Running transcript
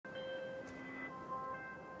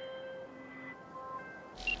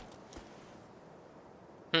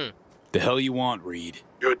The hell you want, Reed?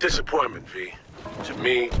 You're a disappointment, V. To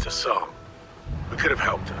me, to Saul. We could have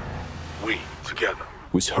helped her. We, together.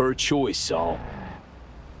 Was her choice, Saul.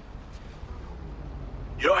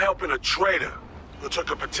 You're helping a traitor who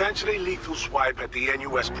took a potentially lethal swipe at the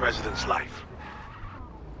NUS president's life.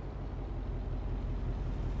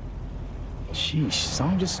 Sheesh,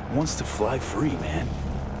 Saul just wants to fly free, man.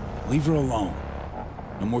 Leave her alone.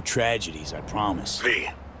 No more tragedies, I promise. V,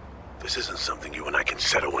 this isn't something you and I can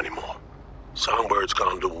settle anymore. Songbird's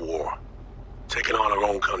gone to war, taking on our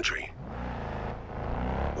own country.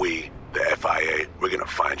 We, the FIA, we're gonna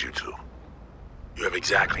find you two. You have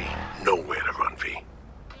exactly nowhere to run, V.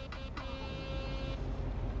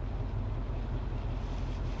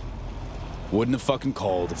 Wouldn't have fucking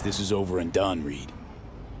called if this was over and done, Reed.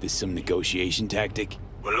 This some negotiation tactic?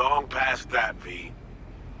 We're long past that, V.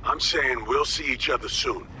 I'm saying we'll see each other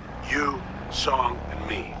soon. You, Song, and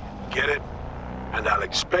me. Get it? And I'll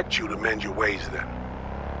expect you to mend your ways then.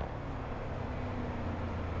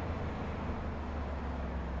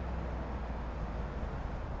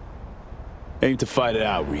 Aim to fight it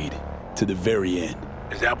out, Reed. To the very end.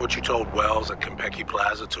 Is that what you told Wells at Kempeki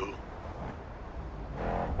Plaza, too?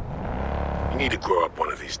 You need to grow up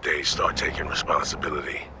one of these days, start taking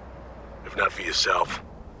responsibility. If not for yourself,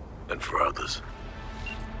 then for others.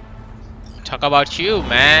 Talk about you,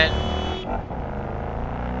 man.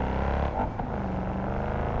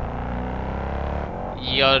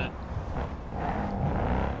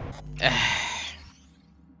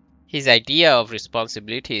 His idea of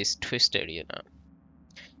responsibility is twisted, you know.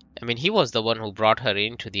 I mean, he was the one who brought her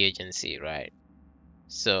into the agency, right?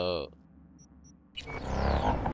 So